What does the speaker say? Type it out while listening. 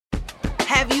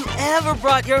Have you ever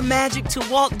brought your magic to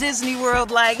Walt Disney World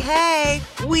like, hey,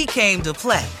 we came to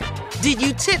play? Did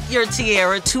you tip your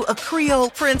tiara to a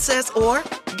Creole princess or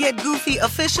get goofy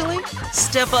officially?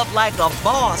 Step up like a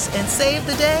boss and save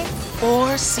the day?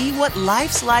 Or see what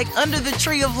life's like under the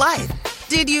tree of life?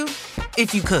 Did you?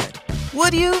 If you could.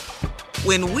 Would you?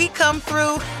 When we come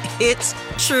through, it's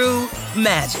true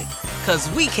magic. 'Cause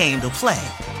we came to play.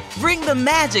 Bring the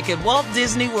magic at Walt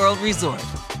Disney World Resort.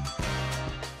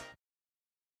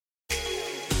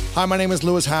 Hi, my name is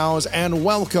Lewis Howes, and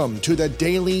welcome to the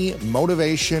Daily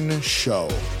Motivation Show.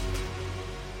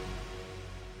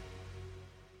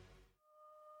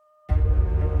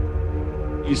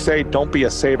 You say don't be a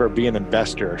saver, be an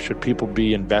investor. Should people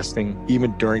be investing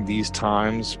even during these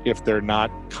times if they're not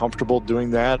comfortable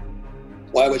doing that?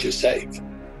 Why would you save?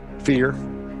 Fear.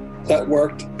 That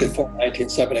worked before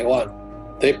 1971.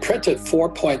 They printed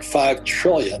 4.5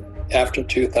 trillion after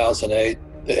 2008.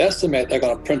 They estimate they're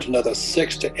going to print another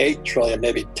 6 to 8 trillion,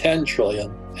 maybe 10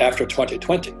 trillion after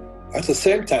 2020. At the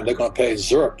same time, they're going to pay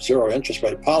zero interest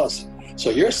rate policy. So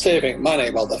you're saving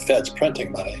money while the Fed's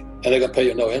printing money, and they're going to pay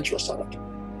you no interest on it.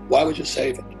 Why would you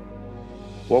save it?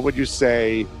 What would you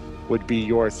say would be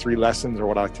your 3 lessons, or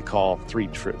what I like to call 3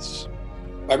 truths?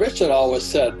 My Richard always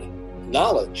said,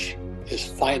 knowledge is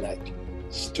finite.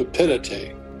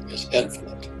 Stupidity is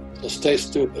infinite. So stay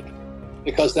stupid,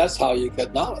 because that's how you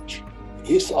get knowledge.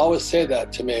 He used to always say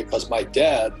that to me because my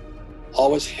dad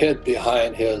always hid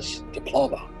behind his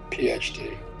diploma,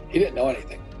 PhD. He didn't know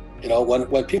anything. You know,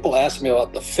 when people ask me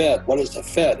about the Fed, what is the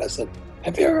Fed? I said,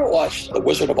 have you ever watched The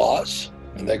Wizard of Oz?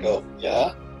 And they go,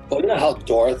 yeah. Well, you know how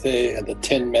Dorothy and the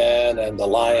Tin Man and the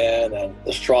Lion and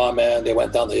the Straw Man, they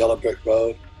went down the yellow brick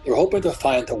road. They were hoping to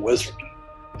find the wizard.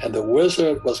 And the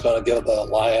wizard was going to give the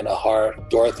lion a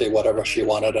heart, Dorothy whatever she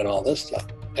wanted, and all this stuff.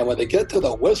 And when they get to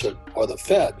the wizard or the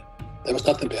Fed, there was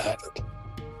nothing behind it.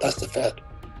 That's the Fed.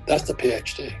 That's the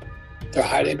PhD. They're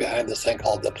hiding behind this thing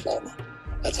called diploma.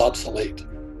 That's obsolete.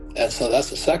 And so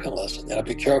that's the second lesson. You know,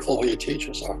 be careful who your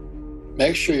teachers are.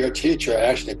 Make sure your teacher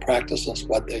actually practices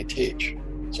what they teach.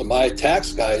 So my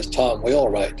tax guy is Tom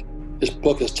Wheelwright. His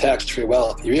book is Tax Free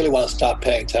Wealth. If you really want to stop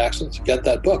paying taxes, get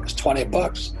that book. It's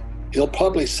 $20. You'll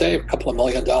probably save a couple of $1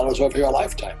 million over your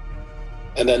lifetime.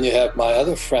 And then you have my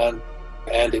other friend,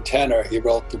 Andy Tanner. He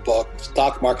wrote the book,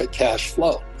 Stock Market Cash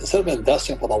Flow. Instead of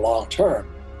investing for the long term,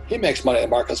 he makes money in the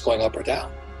market's going up or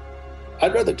down.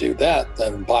 I'd rather do that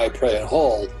than buy, pray, and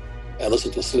hold and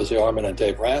listen to Susie Orman and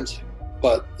Dave Ramsey.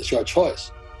 But it's your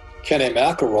choice. Kenny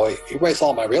McElroy, he writes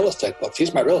all my real estate books.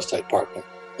 He's my real estate partner.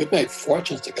 We've made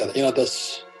fortunes together. You know,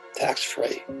 this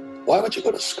tax-free. Why would you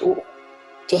go to school?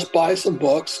 Just buy some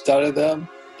books, study them,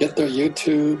 get their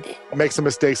YouTube. Make some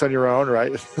mistakes on your own,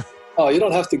 right? Oh, you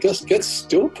don't have to just get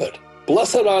stupid.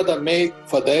 Blessed are the meek,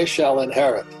 for they shall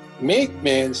inherit. Meek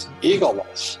means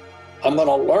egoless. I'm going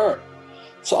to learn.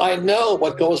 So I know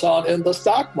what goes on in the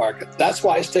stock market. That's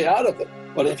why I stay out of it.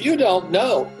 But if you don't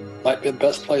know, it might be the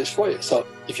best place for you. So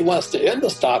if you want to stay in the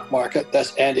stock market,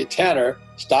 that's Andy Tanner,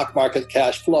 Stock Market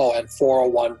Cash Flow, and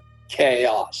 401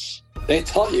 Chaos. They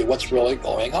tell you what's really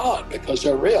going on because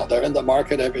they're real. They're in the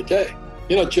market every day.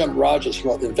 You know, Jim Rogers, who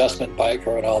wrote The Investment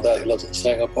Biker and all that, he lives in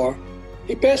Singapore.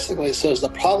 He basically says the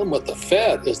problem with the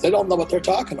Fed is they don't know what they're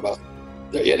talking about.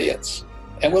 They're idiots.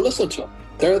 And we listen to them.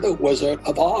 They're the Wizard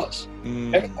of Oz.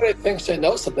 Everybody thinks they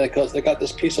know something because they got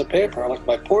this piece of paper, like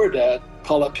my poor dad,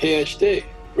 called a PhD.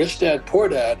 Rich Dad, Poor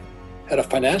Dad had a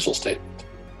financial statement.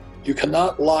 You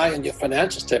cannot lie in your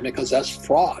financial statement because that's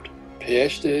fraud.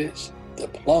 PhDs,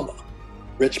 diploma.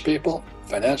 Rich people,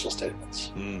 financial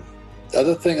statements. The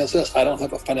other thing is this, I don't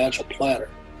have a financial planner.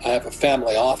 I have a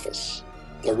family office.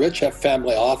 The rich have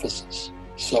family offices,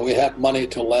 so we have money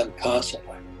to lend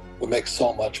constantly. We make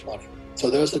so much money. So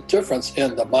there's a difference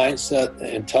in the mindset,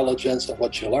 the intelligence, and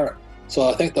what you learn. So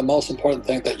I think the most important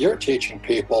thing that you're teaching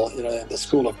people, you know, in the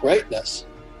School of Greatness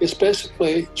is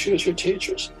basically choose your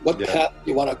teachers. What path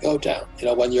you want to go down? You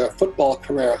know, when your football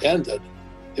career ended,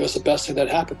 it was the best thing that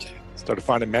happened to you. Started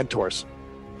finding mentors.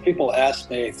 People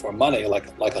ask me for money,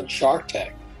 like on Shark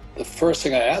Tank. The first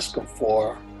thing I ask them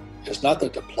for is not their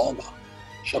diploma.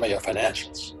 Show me your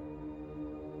financials.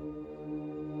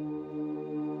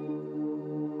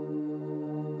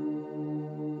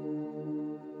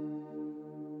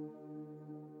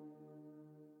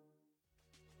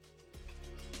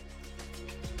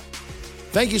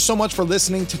 Thank you so much for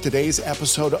listening to today's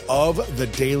episode of The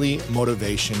Daily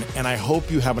Motivation, and I hope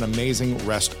you have an amazing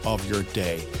rest of your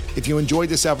day. If you enjoyed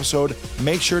this episode,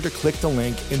 make sure to click the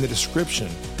link in the description.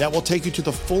 That will take you to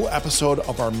the full episode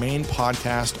of our main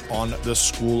podcast on the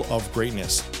School of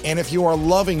Greatness. And if you are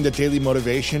loving The Daily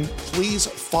Motivation, please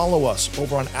follow us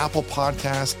over on Apple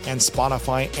Podcasts and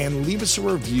Spotify and leave us a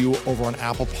review over on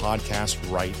Apple Podcasts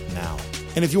right now.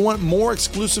 And if you want more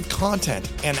exclusive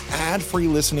content and ad-free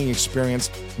listening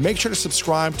experience, make sure to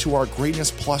subscribe to our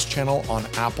Greatness Plus channel on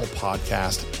Apple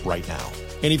Podcast right now.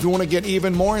 And if you want to get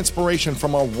even more inspiration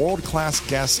from our world-class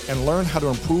guests and learn how to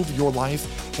improve your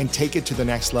life and take it to the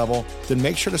next level, then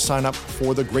make sure to sign up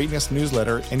for the Greatness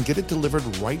newsletter and get it delivered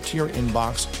right to your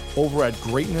inbox over at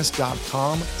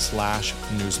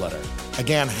greatness.com/newsletter.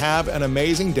 Again, have an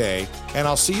amazing day, and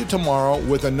I'll see you tomorrow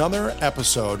with another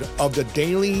episode of the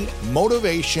Daily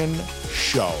Motivation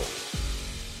Show.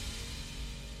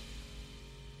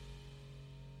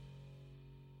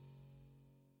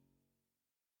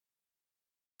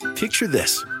 Picture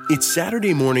this. It's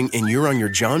Saturday morning and you're on your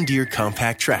John Deere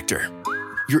compact tractor.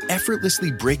 You're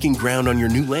effortlessly breaking ground on your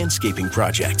new landscaping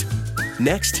project.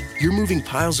 Next, you're moving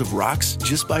piles of rocks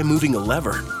just by moving a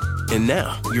lever. And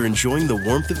now, you're enjoying the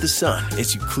warmth of the sun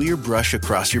as you clear brush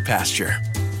across your pasture.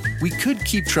 We could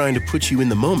keep trying to put you in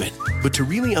the moment, but to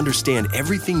really understand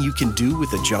everything you can do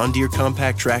with a John Deere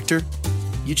compact tractor,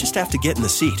 you just have to get in the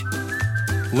seat.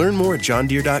 Learn more at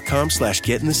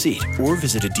johndeere.com/get-in-the-seat or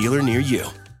visit a dealer near you.